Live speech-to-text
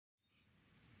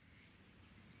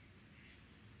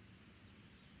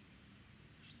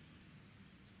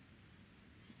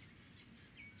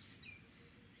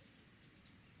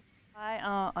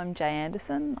Hi, I'm Jay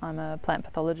Anderson. I'm a plant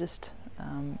pathologist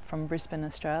from Brisbane,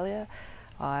 Australia.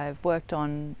 I've worked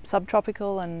on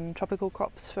subtropical and tropical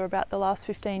crops for about the last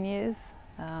 15 years,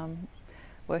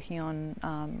 working on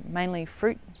mainly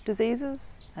fruit diseases,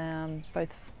 both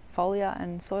foliar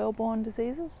and soil-borne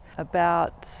diseases.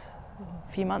 About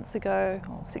a few months ago,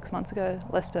 or 6 months ago,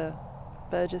 Lester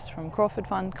Burgess from Crawford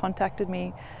Fund contacted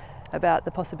me about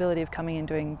the possibility of coming and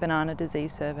doing banana disease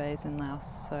surveys in Laos.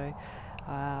 So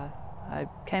I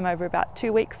came over about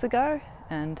 2 weeks ago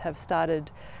and have started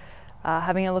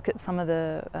having a look at some of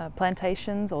the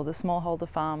plantations or the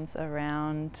smallholder farms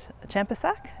around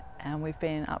Champasak, and we've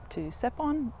been up to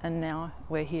Sepon, and now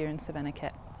we're here in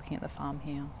Savannah-Kett looking at the farm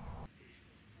here.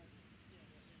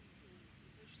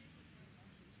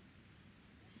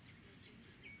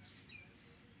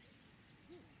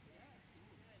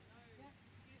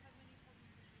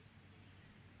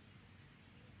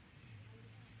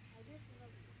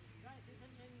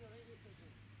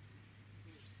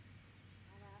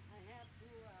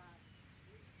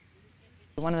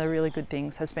 One of the really good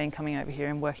things has been coming over here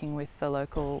and working with the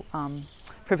local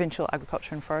provincial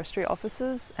agriculture and forestry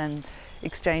officers and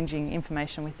exchanging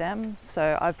information with them.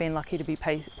 So I've been lucky to be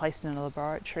placed in a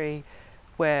laboratory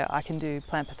where I can do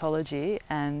plant pathology,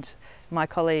 and my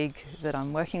colleague that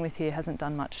I'm working with here hasn't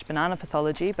done much banana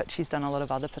pathology, but she's done a lot of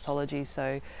other pathology,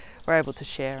 so we're able to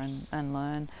share and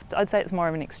learn. I'd say it's more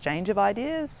of an exchange of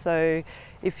ideas. So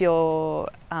if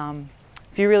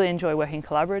you really enjoy working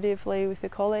collaboratively with your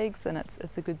colleagues, then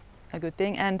it's a good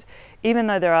thing. And even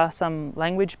though there are some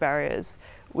language barriers,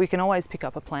 we can always pick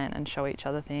up a plant and show each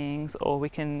other things, or we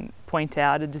can point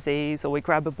out a disease, or we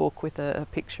grab a book with a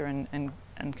picture and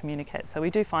communicate. So we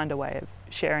do find a way of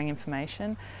sharing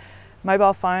information.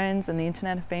 Mobile phones and the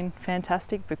internet have been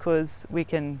fantastic because we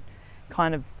can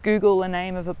kind of Google the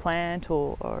name of a plant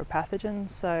or a pathogen.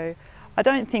 So I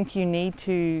don't think you need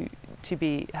to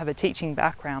have a teaching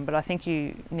background, but I think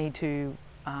you need to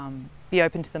be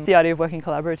open to the idea of working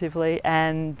collaboratively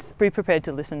and be prepared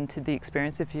to listen to the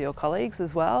experience of your colleagues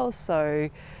as well. So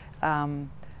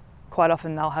quite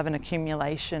often they'll have an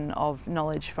accumulation of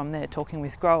knowledge from their talking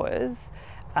with growers,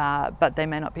 but they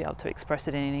may not be able to express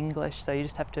it in English, so you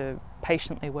just have to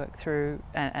patiently work through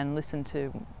and listen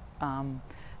to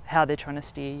how they're trying to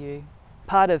steer you.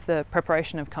 Part of the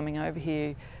preparation of coming over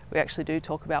here, we actually do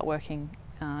talk about working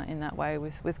in that way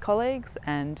with colleagues,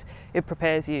 and it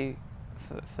prepares you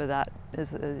for that,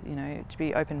 to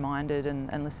be open-minded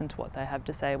and listen to what they have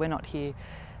to say. We're not here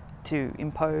to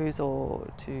impose or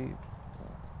to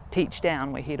teach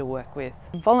down, we're here to work with.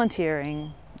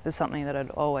 Volunteering is something that had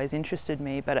always interested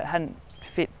me, but it hadn't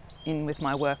fit in with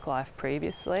my work life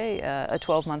previously. A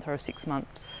 12-month or a 6-month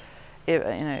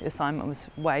assignment was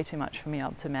way too much for me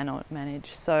to manage.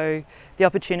 So the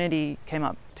opportunity came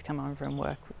up to come over and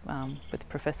work with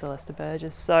Professor Lester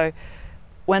Burgess. So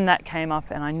when that came up,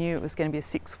 and I knew it was going to be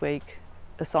a 6-week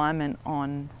assignment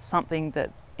on something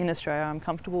that in Australia I'm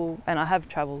comfortable, and I have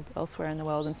travelled elsewhere in the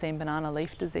world and seen banana leaf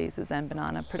diseases and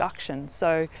banana production.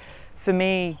 So for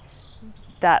me,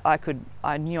 that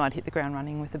I knew I'd hit the ground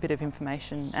running with a bit of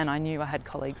information, and I knew I had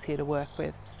colleagues here to work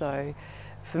with. So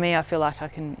for me, I feel like I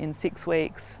can, in 6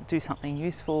 weeks, do something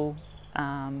useful,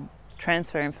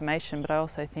 transfer information, but I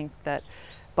also think that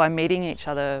by meeting each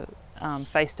other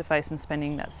face to face and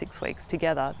spending that 6 weeks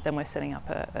together, then we're setting up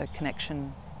a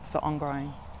connection for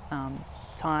ongoing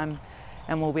time,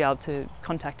 and we'll be able to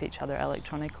contact each other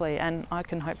electronically, and I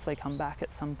can hopefully come back at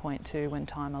some point too when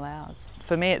time allows.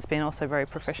 For me, it's been also very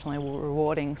professionally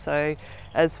rewarding. So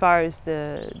as far as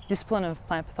the discipline of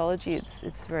plant pathology,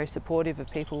 it's very supportive of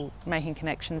people making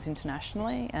connections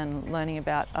internationally and learning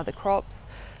about other crops,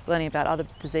 learning about other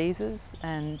diseases,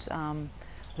 and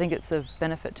I think it's of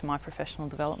benefit to my professional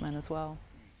development as well.